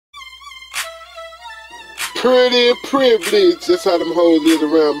pretty and privileged. That's how them hoes live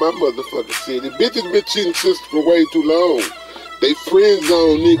around my motherfucking city. Bitches been cheating sisters for way too long. They friend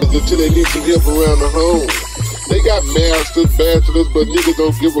zone niggas until they need some help around the home. They got masters, bachelors, but niggas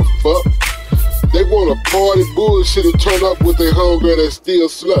don't give a fuck. They want a party bullshit and turn up with their homegirl that's still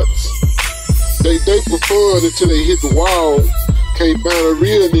sluts. They date for fun until they hit the wall. Can't find a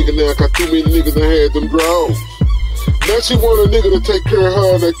real nigga now cause too many niggas done had them draws. Now she want a nigga to take care of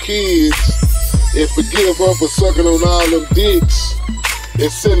her and her kids and forgive her for sucking on all them dicks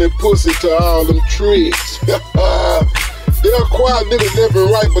and sending pussy to all them tricks. They're quiet niggas never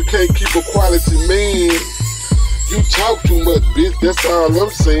right but can't keep a quality man. You talk too much, bitch, that's all I'm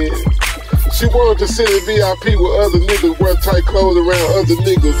saying. She wanted to sit in VIP with other niggas, wear tight clothes around other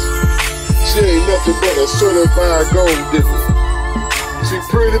niggas. She ain't nothing but a certified gold digger. She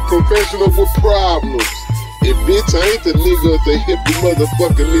pretty professional with problems. If bitch ain't the nigga to hip you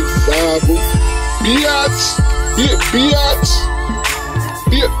motherfucking miserable. Biatch, biatch,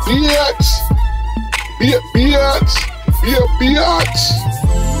 biatch, biatch, biatch, biatch.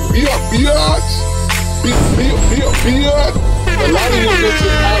 A lot of you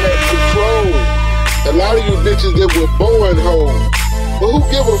bitches out of control. A lot of you bitches that were born home. But who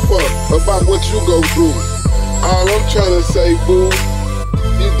give a fuck about what you go through? All I'm trying to say, boo,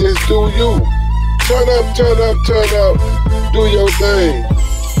 you just do you. Turn up, turn up, turn up. Do your thing.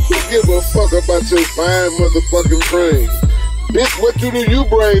 Who give a fuck about your fine motherfucking brain? Bitch, what do you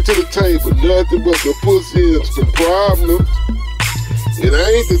bring to the table? Nothing but the pussy and some problems. And I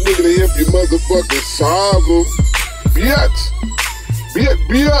ain't the nigga to help you motherfucking solve them. Bitch.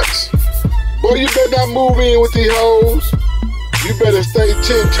 Bitch. Boy, you better not move in with these hoes. You better stay 10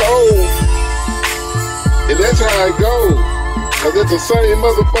 toes. And that's how it goes. Cause at the same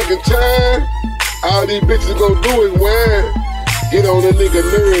motherfucking time, all these bitches gon' do is whine. Get on a nigga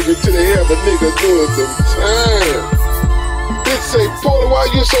nerve until they have a nigga doing some time. Bitch say, Porter, why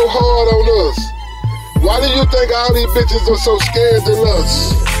you so hard on us? Why do you think all these bitches are so scared to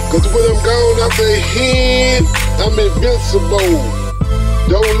us? Cause when I'm gone out their head, I'm invincible.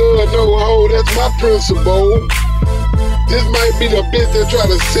 Don't love no hoe, that's my principle. This might be the bitch that try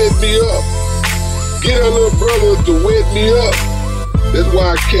to set me up. Get her little brothers to wet me up. That's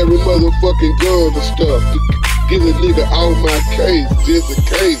why I carry motherfucking guns and stuff. To get a nigga out my case, just in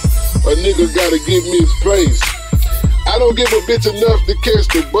case a nigga gotta give me his place. I don't give a bitch enough to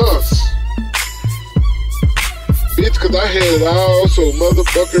catch the bus. Bitch, cause I had it all so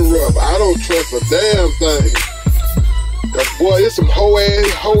motherfucking rough. I don't trust a damn thing. Cause boy, it's some hoe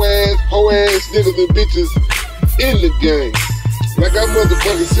ass niggas and bitches in the game. Like I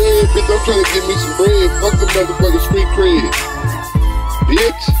motherfucking said, bitch, I'm trying to get me some bread. Fuck the motherfucking street cred.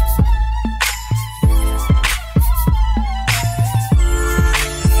 Bitch.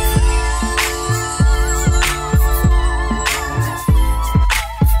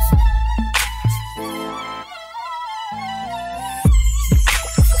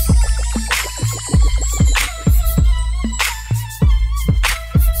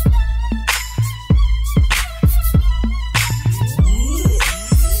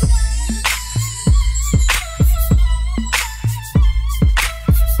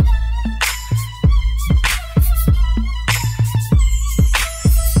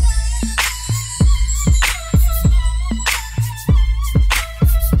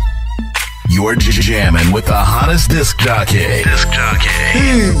 You're jamming with the hottest disc jockey.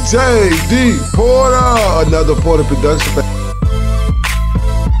 DJ D.Porter, another Porter production.